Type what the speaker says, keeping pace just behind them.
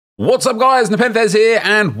What's up guys, NepentheZ here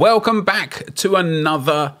and welcome back to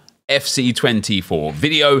another FC24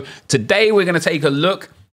 video. Today we're going to take a look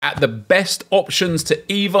at the best options to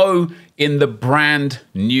Evo in the brand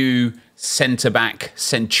new centre-back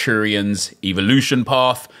Centurions evolution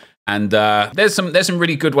path. And there's some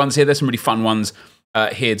really good ones here, there's some really fun ones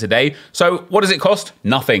here today. So what does it cost?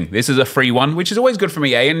 Nothing. This is a free one, which is always good from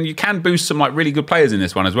EA, and you can boost some like really good players in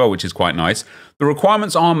this one as well, which is quite nice. The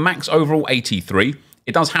requirements are max overall 83.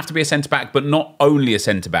 It does have to be a centre-back, but not only a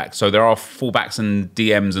centre-back. So there are full-backs and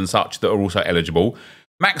DMs and such that are also eligible.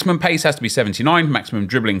 Maximum pace has to be 79, maximum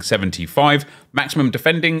dribbling 75, maximum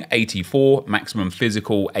defending 84, maximum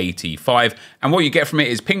physical 85. And what you get from it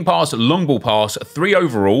is ping pass, long ball pass, 3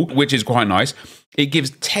 overall, which is quite nice. It gives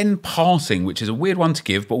 10 passing, which is a weird one to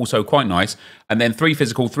give, but also quite nice. And then 3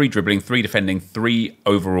 physical, 3 dribbling, 3 defending, 3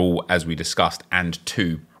 overall, as we discussed, and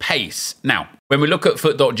 2 pace. Now, when we look at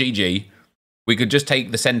foot.gg, we could just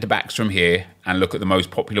take the centre-backs from here and look at the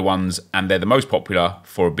most popular ones, and they're the most popular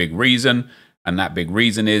for a big reason, and that big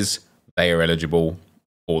reason is they are eligible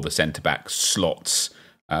for the centre-back slots.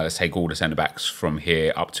 Let's take all the centre-backs from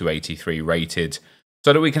here up to 83 rated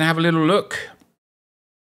so that we can have a little look.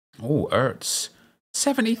 Oh, Ertz.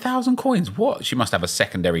 70,000 coins. What? She must have a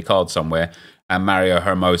secondary card somewhere. And Mario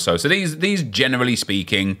Hermoso. So these generally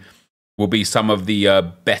speaking, will be some of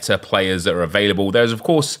the better players that are available. There's, of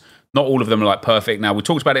course, not all of them are like perfect. Now, we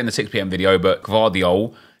talked about it in the 6 PM video, but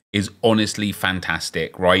Gvardiol is honestly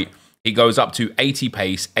fantastic, right? He goes up to 80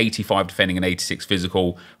 pace, 85 defending, and 86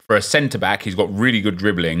 physical. For a centre-back, he's got really good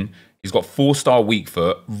dribbling. He's got 4-star weak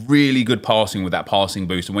foot, really good passing with that passing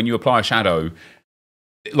boost. And when you apply a shadow,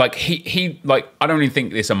 like I don't even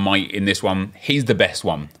think there's a might in this one. He's the best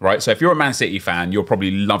one, right? So if you're a Man City fan, you're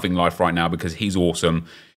probably loving life right now because he's awesome.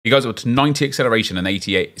 He goes up to 90 acceleration and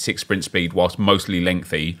 86 sprint speed whilst mostly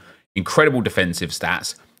lengthy. Incredible defensive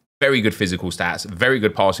stats, very good physical stats, very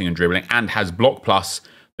good passing and dribbling, and has block plus,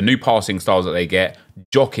 the new passing styles that they get,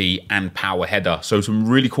 jockey and power header. So some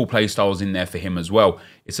really cool play styles in there for him as well.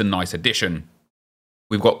 It's a nice addition.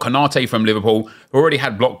 We've got Konate from Liverpool, who already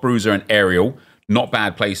had block bruiser and aerial. Not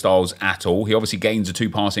bad play styles at all. He obviously gains the 2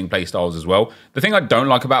 passing play styles as well. The thing I don't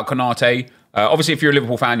like about Konate, obviously if you're a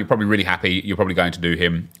Liverpool fan, you're probably really happy. You're probably going to do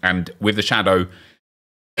him. And with the shadow,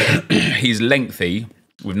 he's lengthy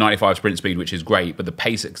with 95 sprint speed, which is great, but the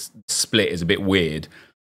pace split is a bit weird.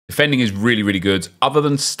 Defending is really, really good. Other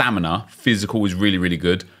than stamina, physical is really, really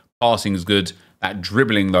good. Passing is good. That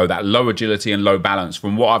dribbling, though, that low agility and low balance,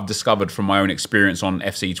 from what I've discovered from my own experience on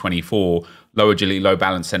FC24, low agility, low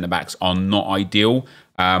balance centre-backs are not ideal.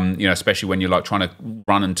 You know, especially when you're like trying to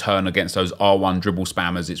run and turn against those R1 dribble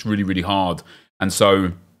spammers. It's really, really hard. And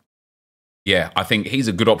so, yeah, I think he's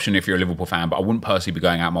a good option if you're a Liverpool fan, but I wouldn't personally be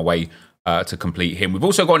going out my way to complete him. We've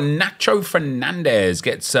also got Nacho Fernandez,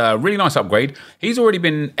 gets a really nice upgrade. He's already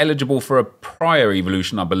been eligible for a prior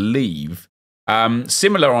evolution, I believe.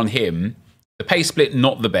 Similar on him, the pace split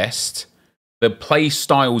not the best. The play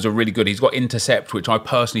styles are really good. He's got intercept, which I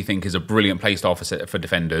personally think is a brilliant play style for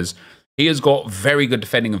defenders. He has got very good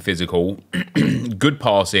defending and physical, good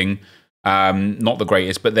passing, not the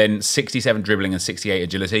greatest, but then 67 dribbling and 68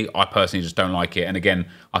 agility. I personally just don't like it. And again,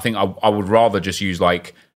 I think I would rather just use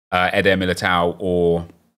like Eder Militao or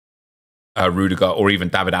Rudiger or even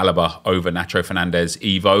David Alaba over Nacho Fernandez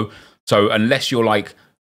Evo. So unless you're like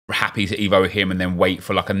happy to Evo him and then wait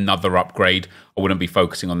for like another upgrade, I wouldn't be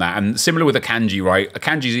focusing on that. And similar with Akanji, right?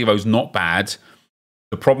 Akanji's Evo is not bad.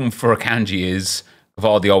 The problem for Akanji is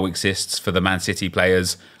Gvardiol exists for the Man City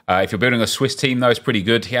players. If you're building a Swiss team, though, it's pretty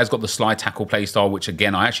good. He has got the slide tackle playstyle, which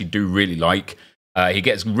again, I actually do really like. He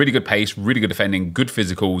gets really good pace, really good defending, good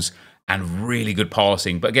physicals, and really good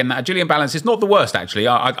passing. But again, that agility and balance is not the worst, actually.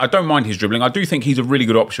 I don't mind his dribbling. I do think he's a really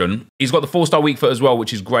good option. He's got the 4-star weak foot as well,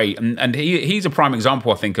 which is great. And he's a prime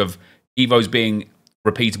example, I think, of Evos being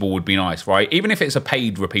repeatable would be nice, right? Even if it's a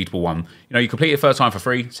paid repeatable one. You know, you complete it first time for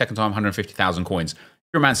free, second time 150,000 coins.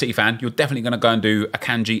 If you're a Man City fan, you're definitely going to go and do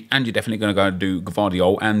Akanji, and you're definitely going to go and do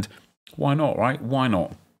Gvardiol. And why not, right? Why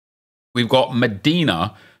not? We've got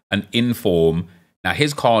Medina, an inform. Now,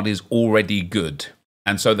 his card is already good.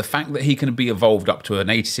 And so the fact that he can be evolved up to an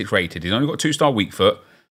 86 rated, he's only got 2-star weak foot.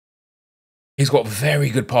 He's got very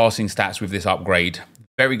good passing stats with this upgrade.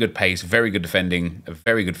 Very good pace, very good defending,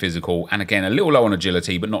 very good physical. And again, a little low on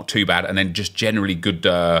agility, but not too bad. And then just generally good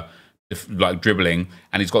like dribbling.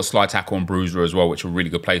 And he's got slide tackle and bruiser as well, which are really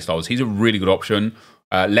good play styles. He's a really good option.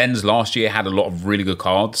 Lens last year had a lot of really good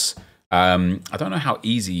cards. I don't know how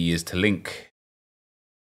easy he is to link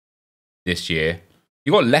this year.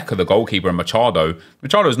 You got Lecker, the goalkeeper, and Machado.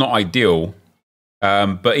 Machado's not ideal,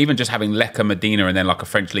 But even just having Lecca, Medina, and then like a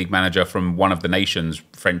French league manager from one of the nations,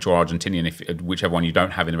 French or Argentinian, whichever one you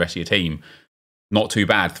don't have in the rest of your team, not too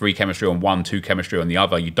bad. 3 chemistry on one, 2 chemistry on the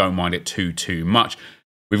other. You don't mind it too much.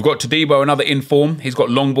 We've got Todibo, another inform. He's got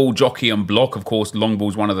long ball, jockey, and block. Of course, long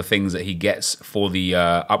ball's one of the things that he gets for the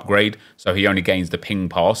upgrade, so he only gains the ping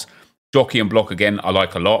pass. Jockey and block, again, I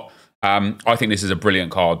like a lot. I think this is a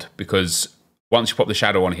brilliant card because once you pop the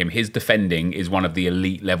shadow on him, his defending is one of the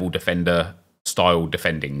elite level defender style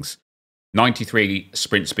defendings. 93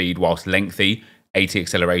 sprint speed whilst lengthy, 80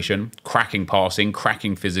 acceleration, cracking passing,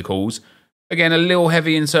 cracking physicals. Again, a little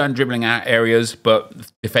heavy in certain dribbling areas,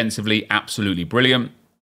 but defensively absolutely brilliant.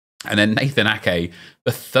 And then Nathan Ake,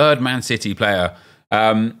 the third Man City player.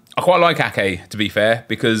 I quite like Ake, to be fair,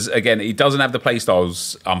 because, again, he doesn't have the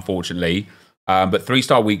playstyles, unfortunately. But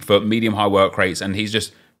 3-star weak foot, medium-high work rates, and he's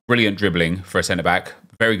just brilliant dribbling for a centre-back.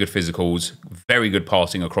 Very good physicals, very good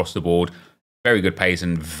passing across the board, very good pace,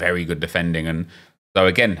 and very good defending. And so,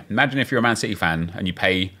 again, imagine if you're a Man City fan and you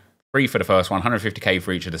pay 3 for the first one, 150k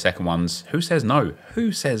for each of the second ones. Who says no?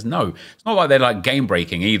 Who says no? It's not like they're like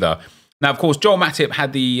game-breaking either. Now, of course, Joel Matip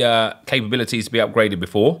had the capabilities to be upgraded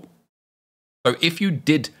before. So if you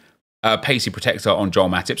did Pacey Protector on Joel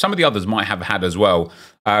Matip, some of the others might have had as well,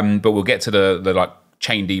 but we'll get to the like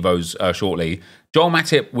chained Evos shortly. Joel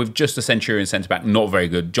Matip with just a Centurion centre-back, not very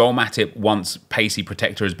good. Joel Matip, once Pacey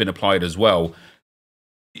Protector has been applied as well,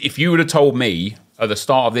 if you would have told me at the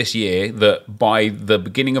start of this year that by the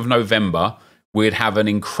beginning of November, we'd have an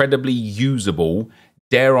incredibly usable,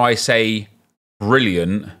 dare I say,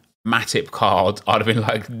 brilliant Matip card, I'd have been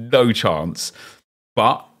like, no chance.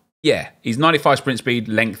 But yeah, he's 95 sprint speed,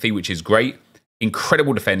 lengthy, which is great.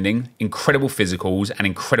 Incredible defending, incredible physicals, and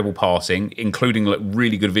incredible passing, including like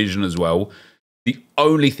really good vision as well. The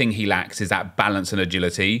only thing he lacks is that balance and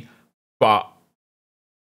agility, but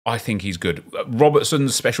I think he's good.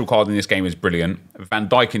 Robertson's special card in this game is brilliant. Van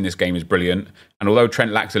Dijk in this game is brilliant. And although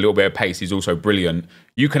Trent lacks a little bit of pace, he's also brilliant.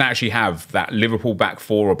 You can actually have that Liverpool back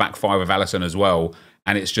 4 or back 5 of Alisson as well,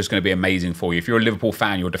 and it's just going to be amazing for you. If you're a Liverpool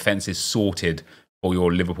fan, your defence is sorted for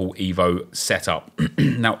your Liverpool Evo setup.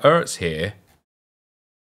 Now, Ertz here,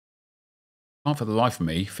 can't for the life of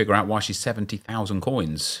me figure out why she's 70,000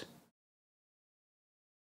 coins.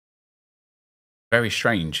 Very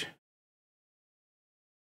strange.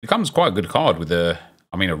 Becomes quite a good card with a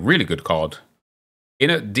really good card. In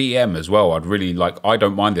a DM as well, I'd really like, I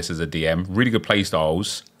don't mind this as a DM. Really good play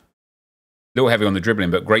styles. A little heavy on the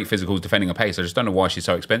dribbling, but great physicals, defending a pace. I just don't know why she's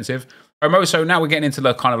so expensive. Hermoso, now we're getting into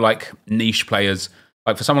the kind of like niche players.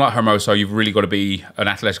 Like for someone like Hermoso, you've really got to be an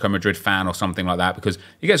Atletico Madrid fan or something like that because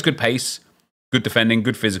he gets good pace, good defending,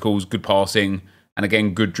 good physicals, good passing, and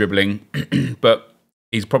again, good dribbling. But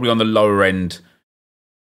he's probably on the lower end.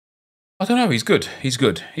 I don't know, he's good. He's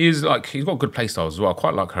good. He's got good play styles as well. I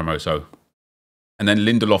quite like Hermoso. And then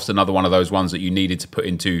Lindelof's another one of those ones that you needed to put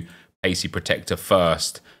into Pacey Protector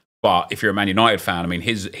first. But if you're a Man United fan, I mean,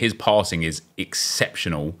 his passing is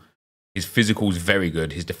exceptional. His physical is very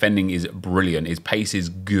good. His defending is brilliant. His pace is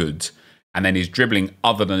good. And then his dribbling,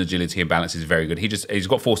 other than agility and balance, is very good. He's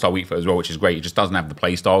got 4-star weak foot as well, which is great. He just doesn't have the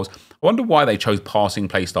play styles. I wonder why they chose passing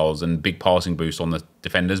play styles and big passing boosts on the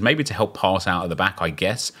defenders. Maybe to help pass out of the back, I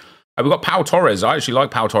guess. We've got Pau Torres. I actually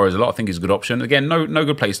like Pau Torres a lot. I think he's a good option. Again, no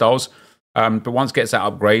good play styles. But once gets that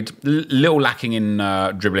upgrade, little lacking in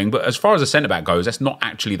dribbling. But as far as a centre-back goes, that's not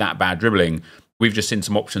actually that bad dribbling. We've just seen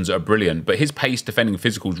some options that are brilliant. But his pace, defending,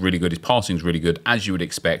 physical is really good. His passing is really good, as you would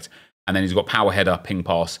expect. And then he's got power header, ping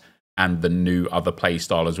pass, and the new other play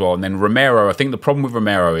style as well. And then Romero, I think the problem with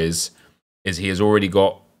Romero is he has already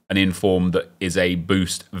got an inform that is a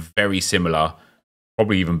boost very similar,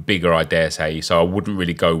 probably even bigger, I dare say. So I wouldn't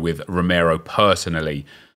really go with Romero personally.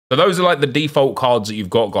 So those are like the default cards that you've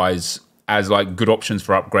got, guys, as like good options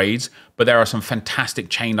for upgrades, but there are some fantastic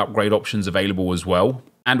chain upgrade options available as well.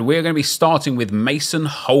 And we're going to be starting with Mason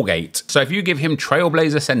Holgate. So if you give him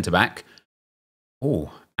Trailblazer centre-back,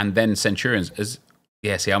 and then Centurions as,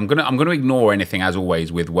 yeah, see, I'm gonna ignore anything as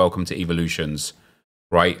always with Welcome to Evolutions,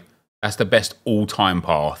 right? That's the best all-time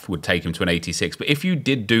path, would take him to an 86. But if you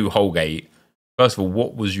did do Holgate, first of all,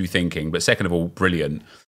 what was you thinking? But second of all, brilliant.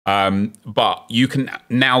 But you can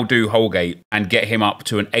now do Holgate and get him up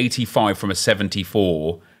to an 85 from a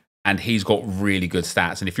 74, and he's got really good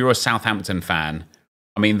stats. And if you're a Southampton fan,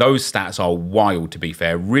 I mean, those stats are wild, to be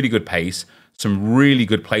fair. Really good pace, some really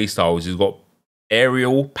good play styles. He's got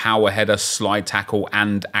aerial, power header, slide tackle,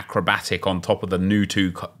 and acrobatic on top of the new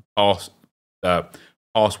 2 pass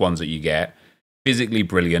ones that you get. Physically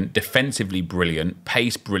brilliant, defensively brilliant,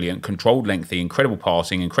 pace brilliant, controlled lengthy, incredible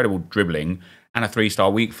passing, incredible dribbling, and a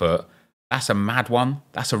 3-star weak foot. That's a mad one.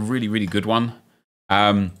 That's a really, really good one.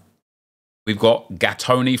 We've got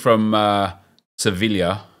Gattoni from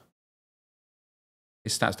Sevilla.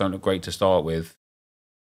 His stats don't look great to start with.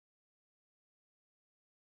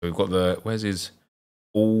 We've got where's his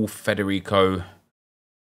all Federico?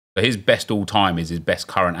 So his best all time is his best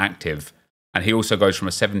current active. And he also goes from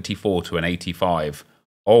a 74 to an 85.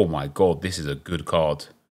 Oh my God, this is a good card.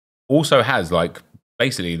 Also has like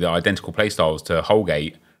basically the identical playstyles to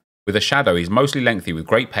Holgate. With a shadow, he's mostly lengthy with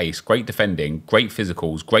great pace, great defending, great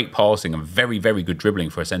physicals, great passing, and very, very good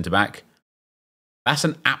dribbling for a centre-back. That's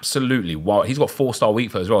an absolutely wild... He's got 4-star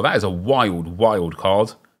weak foot as well. That is a wild, wild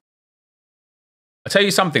card. I'll tell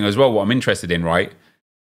you something as well, what I'm interested in, right?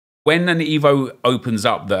 When an Evo opens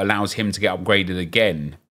up that allows him to get upgraded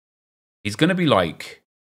again, he's going to be like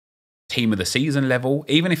team of the season level.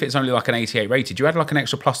 Even if it's only like an 88 rated, you add like an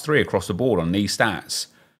extra +3 across the board on these stats.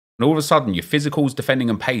 And all of a sudden, your physicals, defending,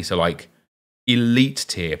 and pace are like elite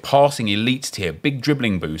tier, passing elite tier, big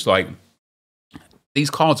dribbling boost. Like,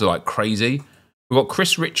 these cards are like crazy. We've got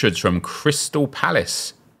Chris Richards from Crystal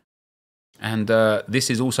Palace. And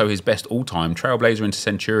this is also his best all-time. Trailblazer into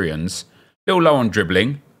Centurions. Still low on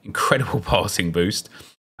dribbling. Incredible passing boost.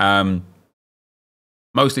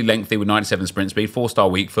 Mostly lengthy with 97 sprint speed. 4-star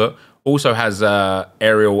weak foot. Also has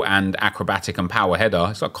aerial and acrobatic and power header.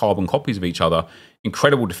 It's like carbon copies of each other.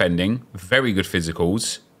 Incredible defending. Very good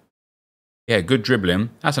physicals. Yeah, good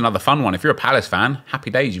dribbling. That's another fun one. If you're a Palace fan,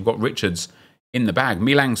 happy days. You've got Richards in the bag.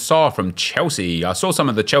 Milan Sarr from Chelsea. I saw some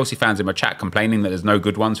of the Chelsea fans in my chat complaining that there's no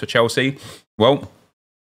good ones for Chelsea. Well,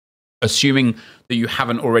 assuming that you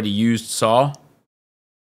haven't already used Sarr,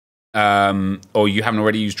 or you haven't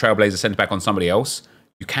already used Trailblazer centre-back on somebody else,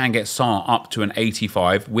 you can get Sarr up to an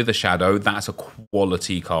 85 with a shadow. That's a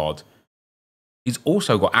quality card. He's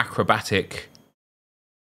also got acrobatic,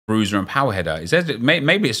 bruiser, and power header.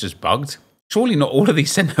 Maybe it's just bugged. Surely not all of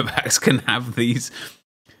these centre-backs can have these,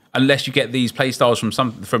 unless you get these playstyles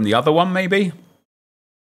from the other one, maybe.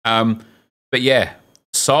 But yeah,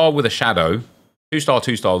 Sarr with a shadow. 2-star,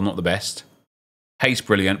 2-star, not the best. Pace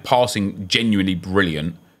brilliant. Passing genuinely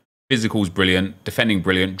brilliant. Physicals brilliant. Defending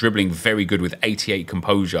brilliant. Dribbling very good with 88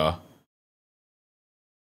 composure.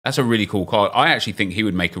 That's a really cool card. I actually think he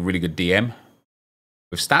would make a really good DM.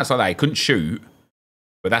 With stats like that, he couldn't shoot.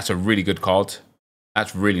 But that's a really good card.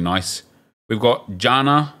 That's really nice. We've got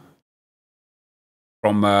Jana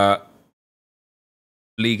from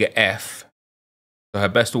Liga F. So her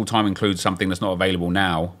best all-time includes something that's not available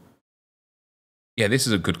now. Yeah, this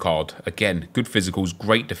is a good card. Again, good physicals,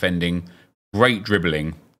 great defending, great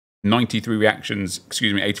dribbling, 93 reactions,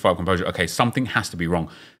 85 composure. Okay, something has to be wrong.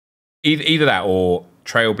 Either that or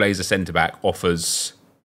Trailblazer centre-back offers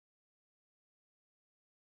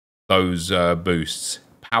those boosts.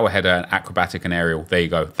 Power header, and acrobatic, and aerial. There you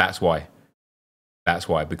go. That's why. That's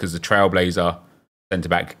why. Because the Trailblazer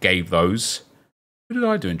centre-back gave those. What did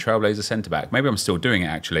I do in Trailblazer centre-back? Maybe I'm still doing it,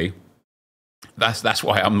 actually. That's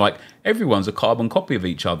why I'm like, everyone's a carbon copy of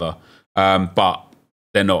each other. But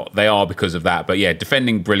they're not. They are because of that. But yeah,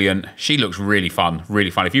 defending brilliant. She looks really fun.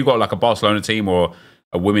 Really fun. If you've got like a Barcelona team or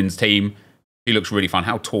a women's team, she looks really fun.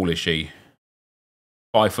 How tall is she?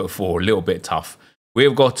 5'4", a little bit tough.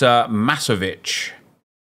 We've got Masovic.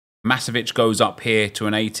 Masovic goes up here to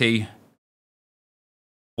an 84.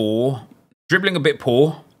 Dribbling a bit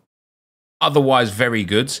poor. Otherwise very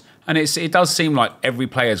good. And it does seem like every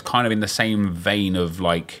player is kind of in the same vein of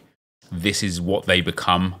like, this is what they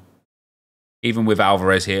become. Even with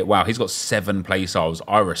Alvarez here. Wow, he's got 7 playstyles.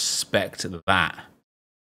 I respect that.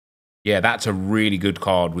 Yeah, that's a really good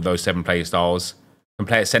card with those 7 playstyles. Can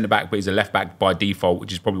play at centre-back, but he's a left-back by default,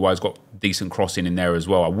 which is probably why he's got decent crossing in there as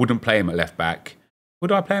well. I wouldn't play him at left-back.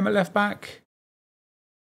 Would I play him at left-back?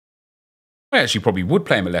 I actually probably would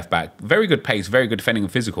play him at left-back. Very good pace, very good defending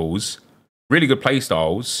and physicals. Really good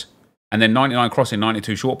playstyles. And then 99 crossing,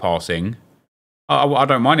 92 short passing. I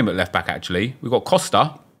don't mind him at left-back, actually. We've got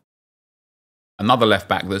Costa. Another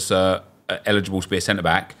left-back that's eligible to be a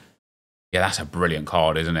centre-back. Yeah, that's a brilliant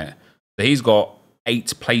card, isn't it? So he's got 8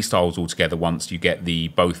 playstyles altogether once you get the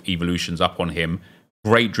both evolutions up on him.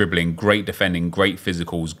 Great dribbling, great defending, great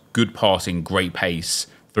physicals, good passing, great pace.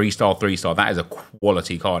 3-star, 3-star. That is a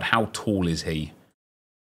quality card. How tall is he?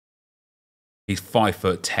 He's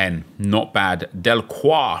 5'10". Not bad.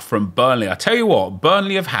 Delcroix from Burnley. I tell you what,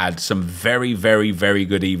 Burnley have had some very, very, very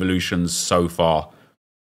good evolutions so far.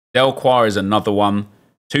 Delcroix is another one.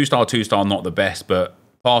 2-star, 2-star, not the best, but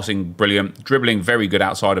passing brilliant. Dribbling very good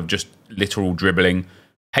outside of just literal dribbling.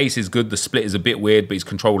 Pace is good. The split is a bit weird, but he's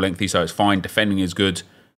control lengthy, so it's fine. Defending is good.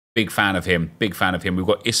 Big fan of him. Big fan of him. We've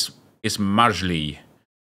got Ismajli.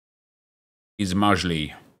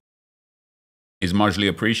 is muchly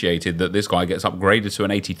appreciated that this guy gets upgraded to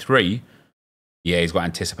an 83. Yeah, he's got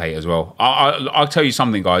Anticipate as well. I'll tell you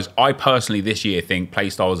something, guys. I personally this year think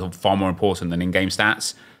playstyles are far more important than in-game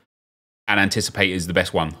stats. And Anticipate is the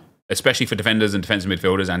best one. Especially for defenders and defensive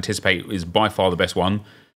midfielders, Anticipate is by far the best one.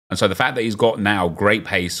 And so the fact that he's got now great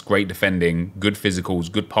pace, great defending, good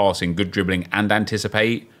physicals, good passing, good dribbling, and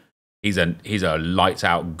Anticipate, he's a lights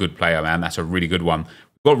out good player, man. That's a really good one.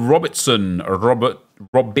 We've got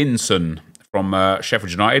Robinson from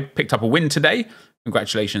Sheffield United. Picked up a win today.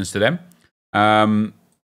 Congratulations to them.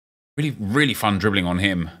 Really fun dribbling on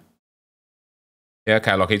him. Yeah,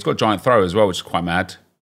 okay, like he's got giant throw as well, which is quite mad.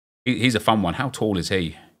 He's a fun one. How tall is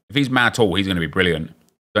he? If he's mad tall, he's going to be brilliant.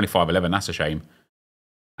 He's only 5'11", that's a shame.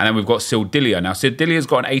 And then we've got Sildilia. Now, Sildilia's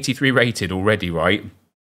got an 83 rated already, right?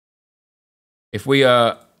 If we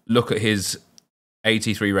look at his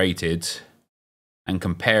 83 rated and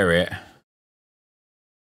compare it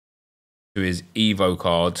to his Evo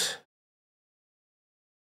card,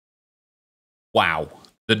 wow,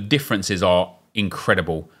 the differences are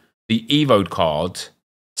incredible. The Evo card,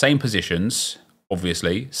 same positions,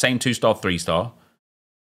 obviously, same 2-star, 3-star,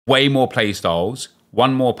 way more play styles,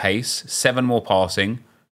 1 more pace, 7 more passing,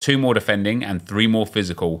 2 more defending, and 3 more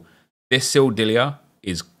physical. This Sildilia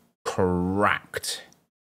is cracked.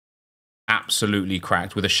 Absolutely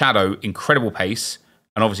cracked. With a shadow, incredible pace,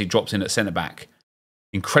 and obviously drops in at centre-back.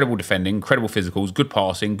 Incredible defending, incredible physicals, good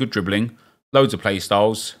passing, good dribbling, loads of play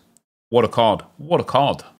styles. What a card. What a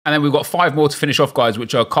card. And then we've got 5 more to finish off, guys,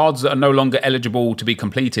 which are cards that are no longer eligible to be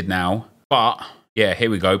completed now. But, yeah, here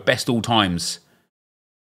we go. Best all times.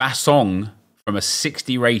 Bassong from a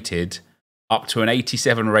 60 rated up to an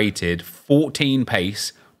 87 rated, 14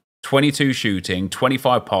 pace, 22 shooting,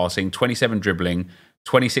 25 passing, 27 dribbling,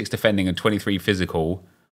 26 defending, and 23 physical.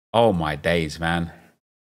 Oh, my days, man.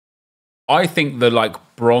 I think the, like,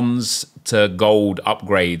 bronze to gold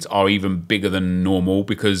upgrades are even bigger than normal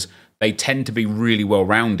because they tend to be really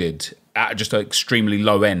well-rounded at just an extremely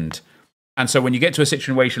low end. And so when you get to a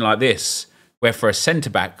situation like this, where for a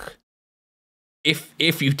centre-back,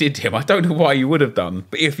 if you did him, I don't know why you would have done,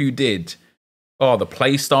 but if you did, oh, the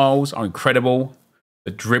play styles are incredible.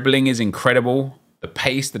 The dribbling is incredible. The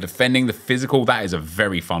pace, the defending, the physical, that is a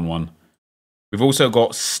very fun one. We've also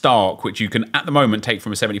got Stark, which you can, at the moment, take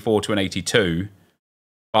from a 74 to an 82.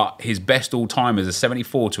 But his best all-time is a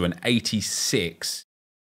 74 to an 86.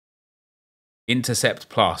 Intercept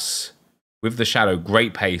plus. With the shadow,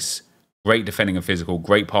 great pace, great defending and physical,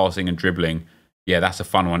 great passing and dribbling. Yeah, that's a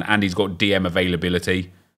fun one. And he's got DM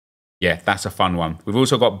availability. Yeah, that's a fun one. We've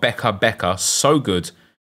also got Becker. So good.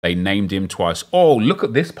 They named him twice. Oh, look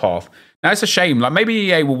at this path. Now, it's a shame. Like, maybe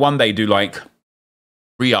EA will one day do, like,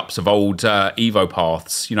 re-ups of old Evo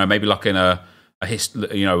paths. You know, maybe like in like a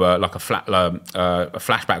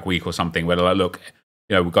flashback week or something where they're like, look,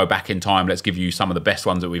 you know, we'll go back in time. Let's give you some of the best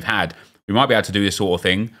ones that we've had. We might be able to do this sort of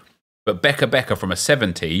thing. But Becker from a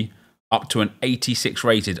 70 up to an 86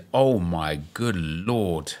 rated. Oh, my good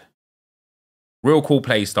Lord. Real cool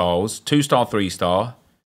play styles. 2-star, 3-star.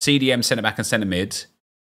 CDM, centre-back and centre-mid.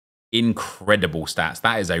 Incredible stats.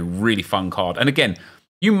 That is a really fun card. And again,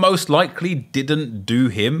 you most likely didn't do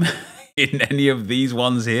him in any of these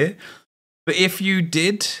ones here. But if you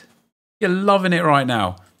did, you're loving it right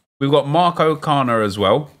now. We've got Marco Kana as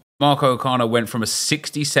well. Marco Kana went from a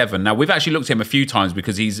 67. Now, we've actually looked at him a few times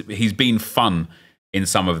because he's been fun in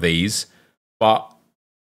some of these. But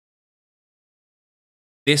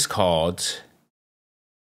this card,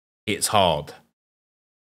 it's hard.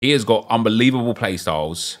 He has got unbelievable play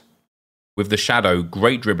styles. With the shadow,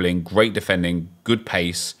 great dribbling, great defending, good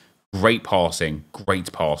pace, great passing,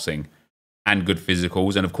 and good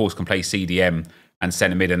physicals. And of course, can play CDM and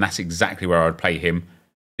centre mid, and that's exactly where I'd play him.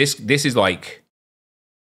 This is like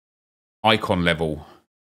icon level.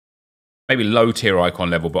 Maybe low tier icon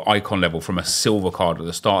level, but icon level from a silver card at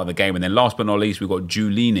the start of the game. And then last but not least, we've got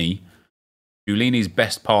Giulini. Giulini's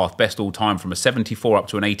best path, best all time from a 74 up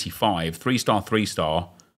to an 85. 3-star, 3-star.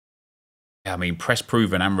 Yeah, I mean, press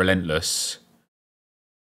proven and relentless.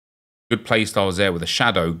 Good play styles there with a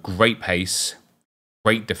shadow, great pace,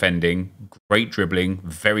 great defending, great dribbling,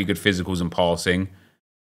 very good physicals and passing.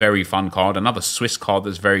 Very fun card. Another Swiss card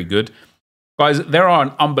that's very good. Guys, there are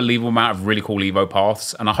an unbelievable amount of really cool Evo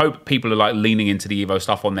paths, and I hope people are like leaning into the Evo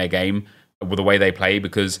stuff on their game with the way they play,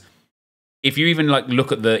 because if you even like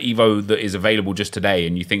look at the Evo that is available just today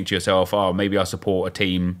and you think to yourself, oh, maybe I support a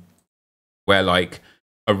team where like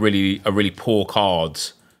a really poor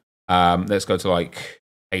cards. Let's go to like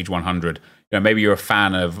page 100. You know, maybe you're a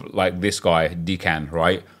fan of like this guy, Decan,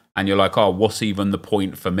 right? And you're like, oh, what's even the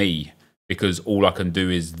point for me? Because all I can do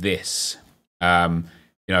is this. You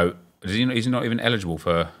know, He's not even eligible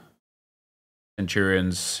for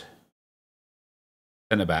Centurions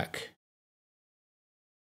centre back.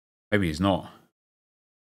 Maybe he's not.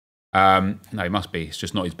 No, he must be. It's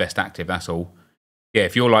just not his best active, that's all. Yeah,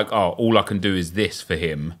 if you're like, oh, all I can do is this for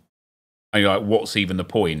him, and you're like, what's even the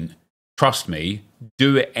point? Trust me,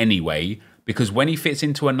 do it anyway, because when he fits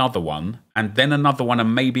into another one, and then another one,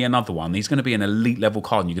 and maybe another one, he's going to be an elite level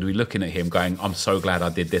card, and you're going to be looking at him going, I'm so glad I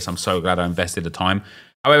did this. I'm so glad I invested the time.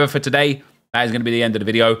 However, for today, that is going to be the end of the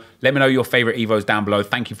video. Let me know your favourite Evos down below.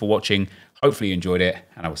 Thank you for watching. Hopefully you enjoyed it,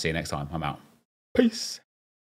 and I will see you next time. I'm out. Peace.